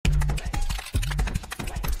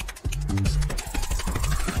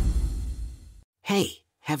Hey,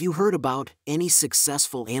 have you heard about any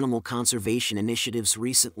successful animal conservation initiatives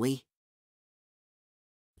recently?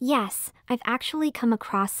 Yes, I've actually come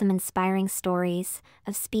across some inspiring stories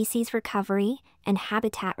of species recovery and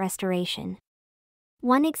habitat restoration.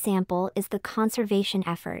 One example is the conservation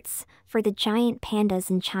efforts for the giant pandas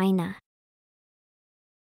in China.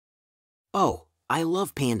 Oh, I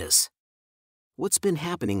love pandas. What's been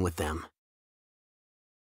happening with them?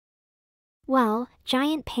 Well,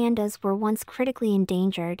 giant pandas were once critically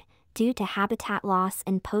endangered due to habitat loss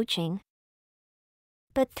and poaching.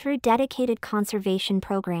 But through dedicated conservation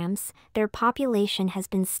programs, their population has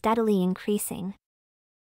been steadily increasing.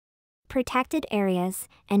 Protected areas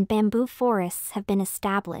and bamboo forests have been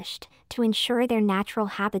established to ensure their natural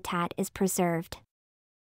habitat is preserved.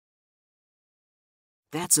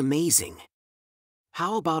 That's amazing.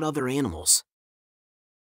 How about other animals?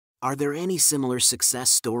 Are there any similar success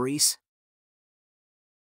stories?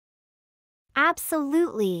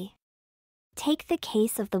 Absolutely! Take the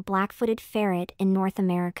case of the black-footed ferret in North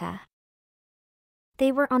America.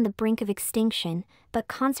 They were on the brink of extinction, but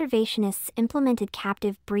conservationists implemented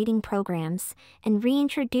captive breeding programs and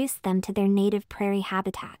reintroduced them to their native prairie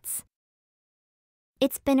habitats.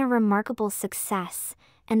 It's been a remarkable success,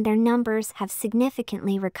 and their numbers have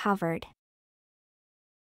significantly recovered.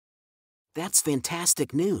 That's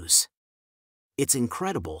fantastic news. It's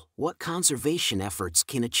incredible what conservation efforts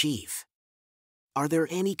can achieve. Are there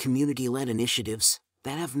any community-led initiatives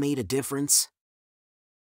that have made a difference?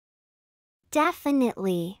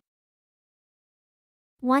 Definitely!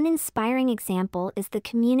 One inspiring example is the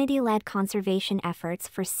community-led conservation efforts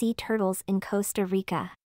for sea turtles in Costa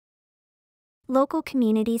Rica. Local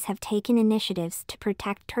communities have taken initiatives to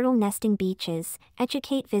protect turtle nesting beaches,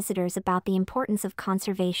 educate visitors about the importance of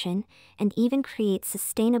conservation, and even create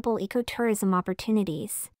sustainable ecotourism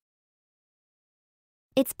opportunities.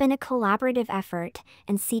 It's been a collaborative effort,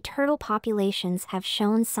 and sea turtle populations have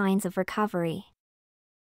shown signs of recovery.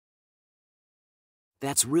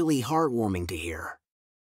 That's really heartwarming to hear.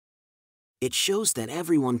 It shows that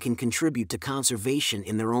everyone can contribute to conservation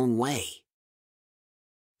in their own way.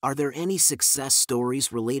 Are there any success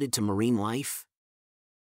stories related to marine life?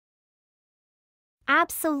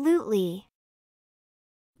 Absolutely!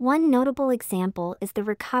 One notable example is the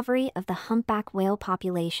recovery of the humpback whale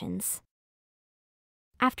populations.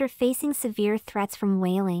 After facing severe threats from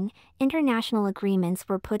whaling, international agreements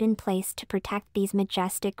were put in place to protect these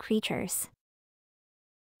majestic creatures.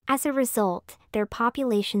 As a result, their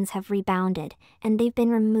populations have rebounded, and they've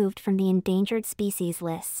been removed from the endangered species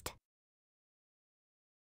list.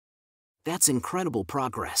 That's incredible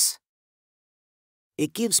progress.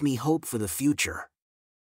 It gives me hope for the future.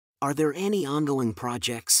 Are there any ongoing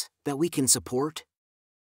projects that we can support?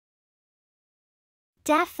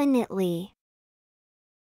 Definitely!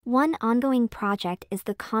 One ongoing project is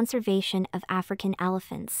the conservation of African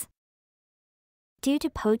elephants. Due to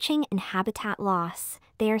poaching and habitat loss,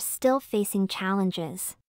 they are still facing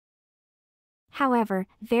challenges. However,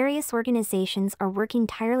 various organizations are working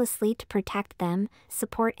tirelessly to protect them,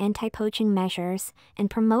 support anti-poaching measures, and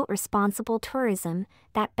promote responsible tourism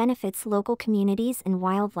that benefits local communities and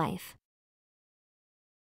wildlife.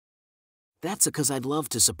 That's because I'd love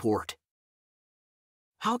to support.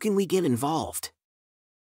 How can we get involved?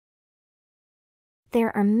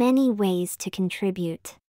 There are many ways to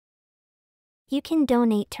contribute. You can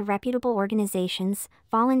donate to reputable organizations,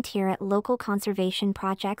 volunteer at local conservation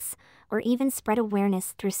projects, or even spread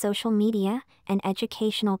awareness through social media and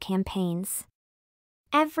educational campaigns.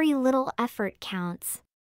 Every little effort counts.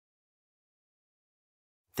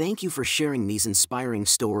 Thank you for sharing these inspiring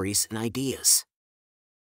stories and ideas.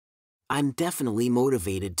 I'm definitely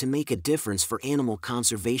motivated to make a difference for animal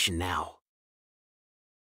conservation now.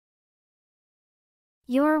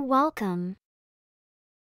 You're welcome.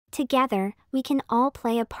 Together, we can all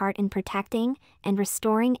play a part in protecting and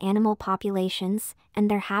restoring animal populations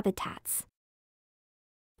and their habitats.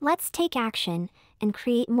 Let's take action and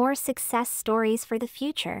create more success stories for the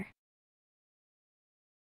future.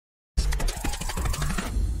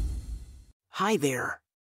 Hi there.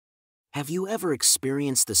 Have you ever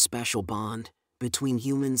experienced the special bond between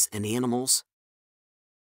humans and animals?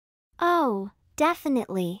 Oh,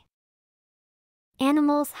 definitely.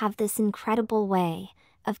 Animals have this incredible way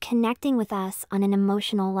of connecting with us on an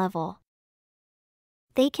emotional level.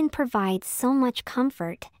 They can provide so much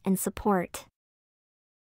comfort and support.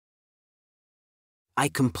 I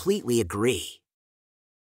completely agree.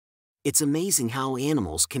 It's amazing how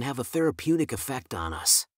animals can have a therapeutic effect on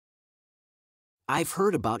us. I've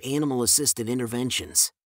heard about animal-assisted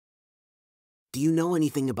interventions. Do you know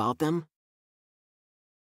anything about them?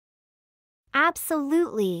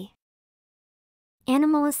 Absolutely.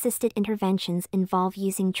 Animal-assisted interventions involve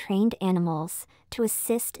using trained animals to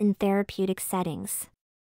assist in therapeutic settings.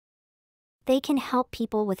 They can help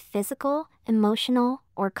people with physical, emotional,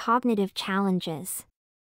 or cognitive challenges.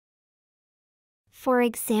 For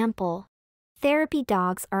example, therapy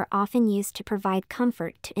dogs are often used to provide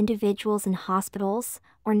comfort to individuals in hospitals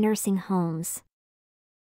or nursing homes.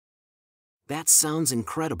 That sounds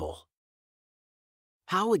incredible.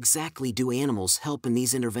 How exactly do animals help in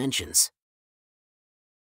these interventions?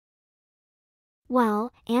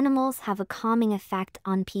 Well, animals have a calming effect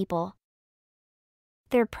on people.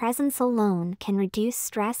 Their presence alone can reduce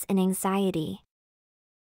stress and anxiety.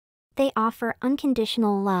 They offer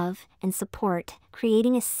unconditional love and support,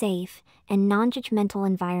 creating a safe and non-judgmental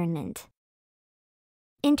environment.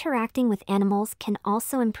 Interacting with animals can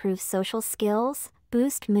also improve social skills,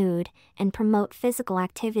 boost mood, and promote physical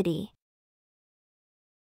activity.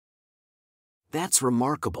 That's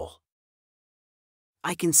remarkable.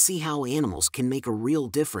 I can see how animals can make a real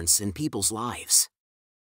difference in people's lives.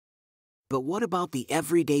 But what about the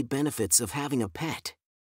everyday benefits of having a pet?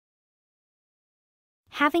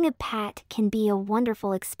 Having a pet can be a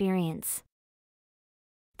wonderful experience.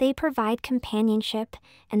 They provide companionship,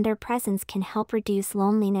 and their presence can help reduce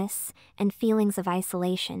loneliness and feelings of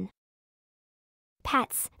isolation.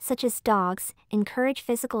 Pets, such as dogs, encourage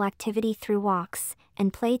physical activity through walks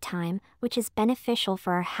and playtime, which is beneficial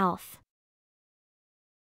for our health.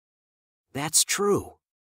 That's true.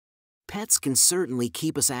 Pets can certainly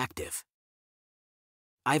keep us active.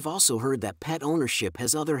 I've also heard that pet ownership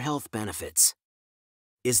has other health benefits.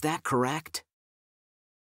 Is that correct?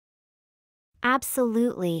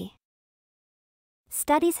 Absolutely.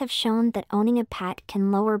 Studies have shown that owning a pet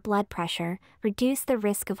can lower blood pressure, reduce the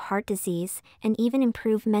risk of heart disease, and even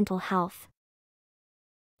improve mental health.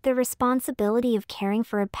 The responsibility of caring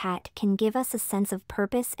for a pet can give us a sense of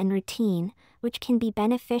purpose and routine, which can be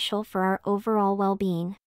beneficial for our overall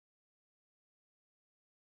well-being.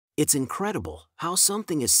 It's incredible how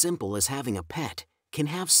something as simple as having a pet can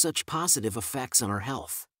have such positive effects on our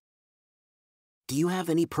health. Do you have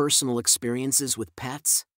any personal experiences with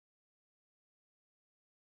pets?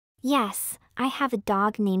 Yes, I have a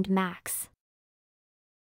dog named Max.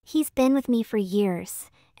 He's been with me for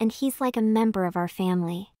years, and he's like a member of our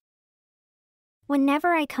family.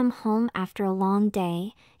 Whenever I come home after a long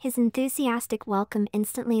day, his enthusiastic welcome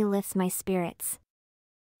instantly lifts my spirits.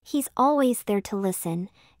 He's always there to listen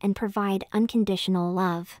and provide unconditional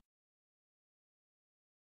love.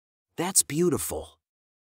 That's beautiful.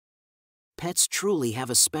 Pets truly have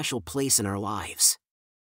a special place in our lives.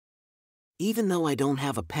 Even though I don't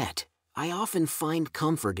have a pet, I often find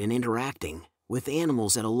comfort in interacting with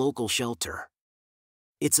animals at a local shelter.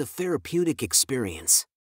 It's a therapeutic experience.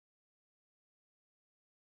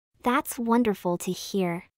 That's wonderful to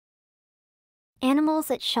hear. Animals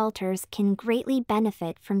at shelters can greatly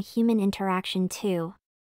benefit from human interaction too.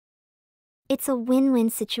 It's a win-win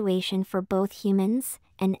situation for both humans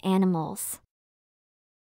and animals.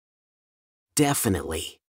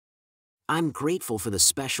 Definitely. I'm grateful for the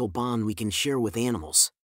special bond we can share with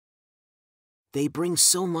animals. They bring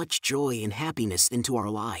so much joy and happiness into our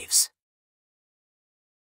lives.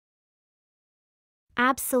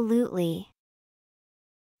 Absolutely.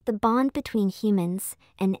 The bond between humans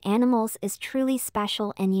and animals is truly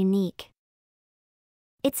special and unique.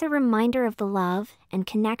 It's a reminder of the love and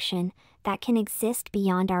connection that can exist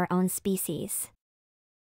beyond our own species.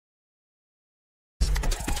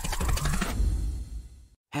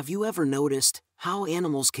 Have you ever noticed how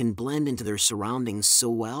animals can blend into their surroundings so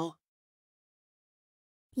well?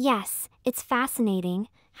 Yes, it's fascinating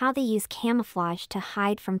how they use camouflage to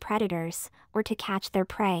hide from predators or to catch their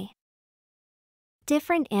prey.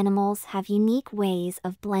 Different animals have unique ways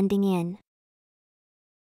of blending in.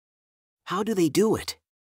 How do they do it?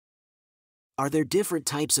 Are there different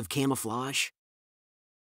types of camouflage?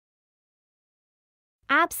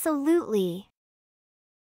 Absolutely.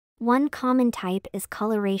 One common type is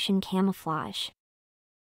coloration camouflage.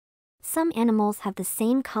 Some animals have the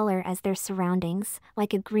same color as their surroundings,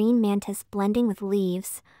 like a green mantis blending with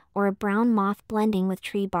leaves, or a brown moth blending with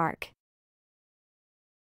tree bark.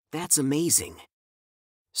 That's amazing.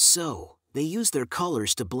 So, they use their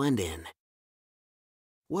colors to blend in.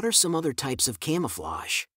 What are some other types of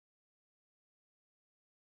camouflage?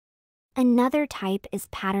 Another type is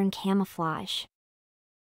pattern camouflage.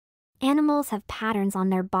 Animals have patterns on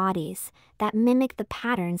their bodies that mimic the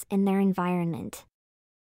patterns in their environment.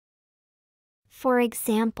 For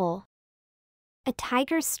example, a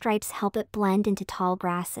tiger's stripes help it blend into tall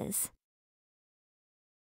grasses.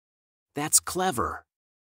 That's clever.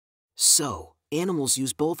 So, animals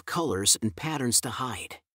use both colors and patterns to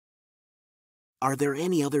hide. Are there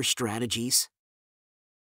any other strategies?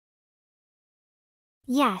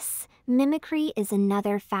 Yes, mimicry is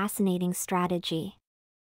another fascinating strategy.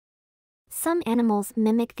 Some animals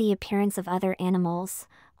mimic the appearance of other animals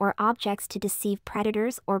or objects to deceive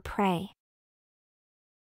predators or prey.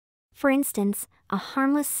 For instance, a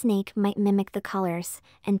harmless snake might mimic the colors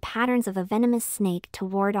and patterns of a venomous snake to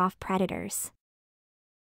ward off predators.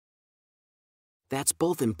 That's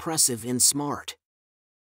both impressive and smart.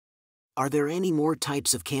 Are there any more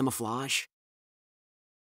types of camouflage?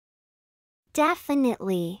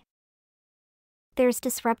 Definitely. There's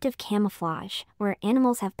disruptive camouflage, where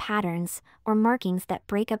animals have patterns or markings that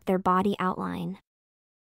break up their body outline.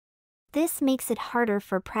 This makes it harder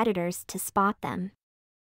for predators to spot them.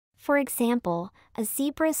 For example, a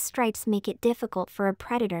zebra's stripes make it difficult for a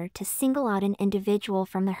predator to single out an individual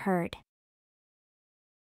from the herd.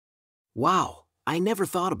 Wow, I never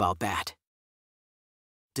thought about that.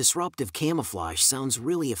 Disruptive camouflage sounds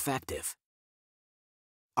really effective.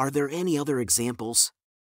 Are there any other examples?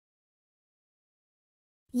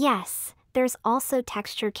 Yes, there's also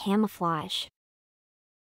texture camouflage.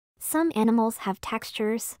 Some animals have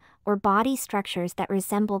textures or body structures that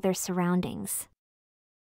resemble their surroundings.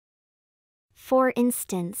 For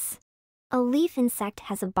instance, a leaf insect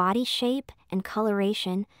has a body shape and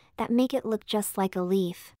coloration that make it look just like a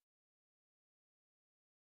leaf.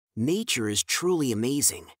 Nature is truly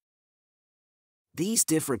amazing. These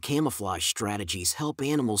different camouflage strategies help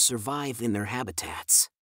animals survive in their habitats.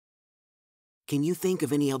 Can you think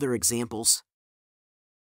of any other examples?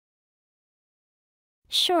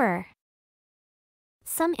 Sure.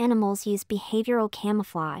 Some animals use behavioral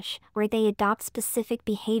camouflage, where they adopt specific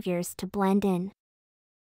behaviors to blend in.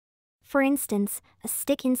 For instance, a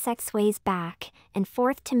stick insect sways back and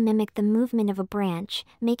forth to mimic the movement of a branch,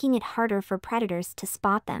 making it harder for predators to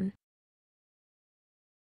spot them.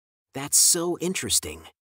 That's so interesting.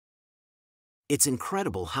 It's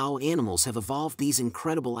incredible how animals have evolved these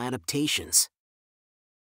incredible adaptations.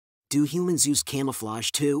 Do humans use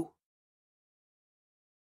camouflage too?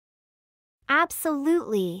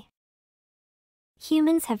 Absolutely.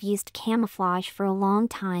 Humans have used camouflage for a long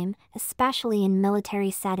time, especially in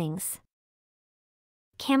military settings.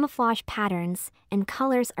 Camouflage patterns and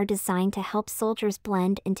colors are designed to help soldiers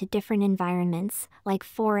blend into different environments, like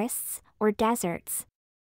forests or deserts.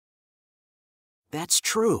 That's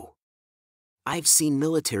true. I've seen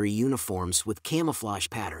military uniforms with camouflage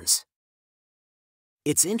patterns.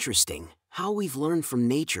 It's interesting how we've learned from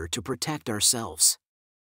nature to protect ourselves.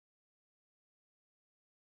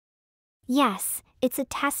 Yes, it's a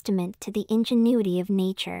testament to the ingenuity of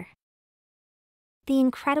nature. The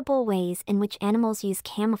incredible ways in which animals use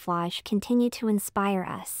camouflage continue to inspire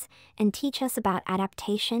us and teach us about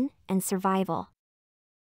adaptation and survival.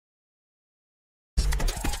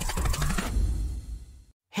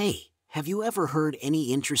 Hey, have you ever heard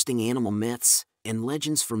any interesting animal myths and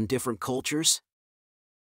legends from different cultures?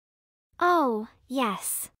 Oh,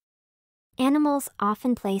 yes. Animals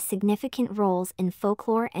often play significant roles in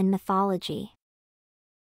folklore and mythology.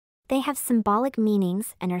 They have symbolic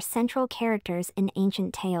meanings and are central characters in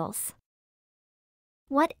ancient tales.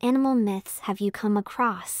 What animal myths have you come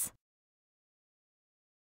across?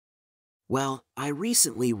 Well, I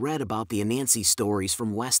recently read about the Anansi stories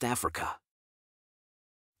from West Africa.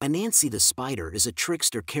 Anansi the spider is a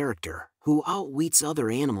trickster character who outwits other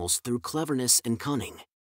animals through cleverness and cunning.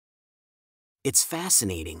 It's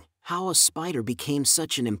fascinating how a spider became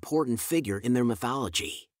such an important figure in their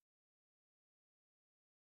mythology.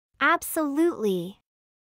 Absolutely.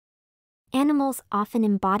 Animals often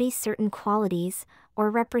embody certain qualities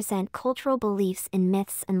or represent cultural beliefs in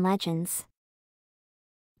myths and legends.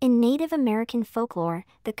 In Native American folklore,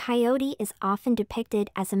 the coyote is often depicted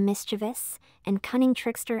as a mischievous and cunning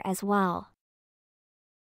trickster as well.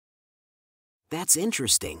 That's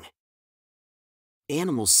interesting.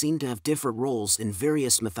 Animals seem to have different roles in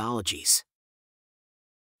various mythologies.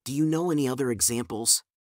 Do you know any other examples?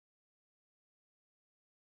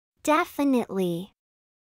 Definitely.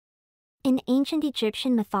 In ancient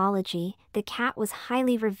Egyptian mythology, the cat was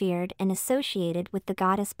highly revered and associated with the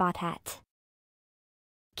goddess Batet.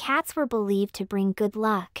 Cats were believed to bring good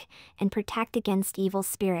luck and protect against evil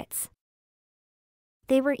spirits.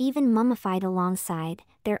 They were even mummified alongside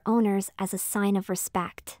their owners as a sign of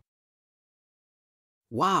respect.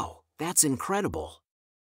 Wow, that's incredible.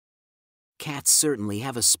 Cats certainly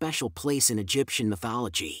have a special place in Egyptian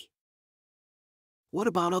mythology. What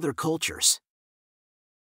about other cultures?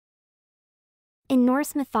 In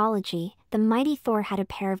Norse mythology, the mighty Thor had a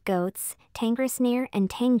pair of goats, Tangrisnir and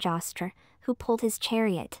Tangjostr, who pulled his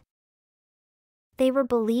chariot. They were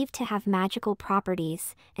believed to have magical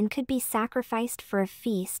properties and could be sacrificed for a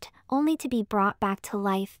feast, only to be brought back to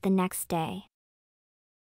life the next day.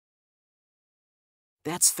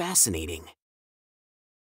 That's fascinating.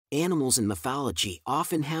 Animals in mythology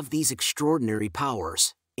often have these extraordinary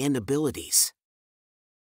powers and abilities.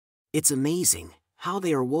 It's amazing how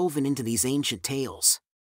they are woven into these ancient tales.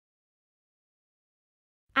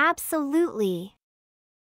 Absolutely.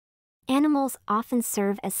 Animals often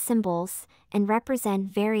serve as symbols and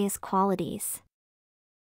represent various qualities.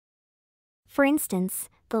 For instance,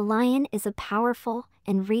 the lion is a powerful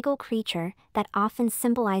and regal creature that often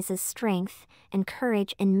symbolizes strength and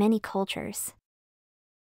courage in many cultures.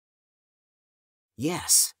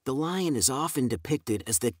 Yes, the lion is often depicted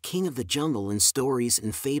as the king of the jungle in stories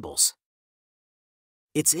and fables.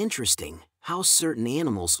 It's interesting how certain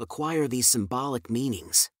animals acquire these symbolic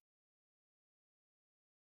meanings.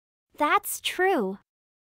 That's true.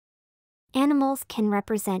 Animals can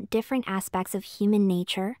represent different aspects of human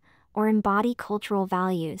nature or embody cultural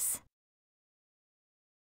values.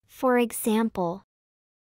 For example,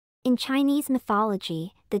 in Chinese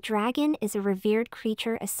mythology, the dragon is a revered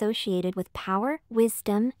creature associated with power,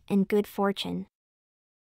 wisdom, and good fortune.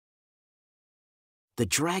 The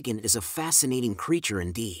dragon is a fascinating creature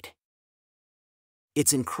indeed.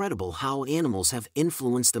 It's incredible how animals have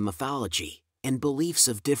influenced the mythology and beliefs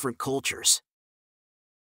of different cultures.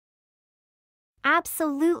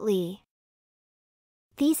 Absolutely.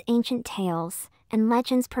 These ancient tales and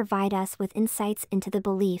legends provide us with insights into the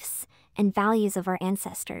beliefs and values of our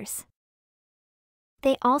ancestors.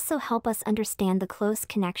 They also help us understand the close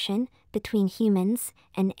connection between humans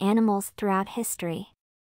and animals throughout history.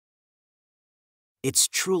 It's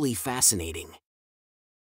truly fascinating.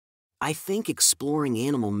 I think exploring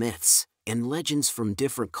animal myths and legends from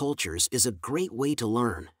different cultures is a great way to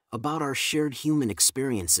learn about our shared human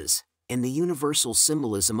experiences and the universal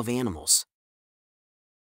symbolism of animals.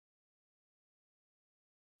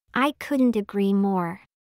 I couldn't agree more.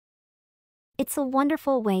 It's a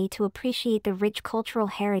wonderful way to appreciate the rich cultural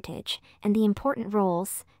heritage and the important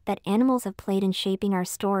roles that animals have played in shaping our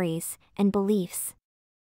stories and beliefs.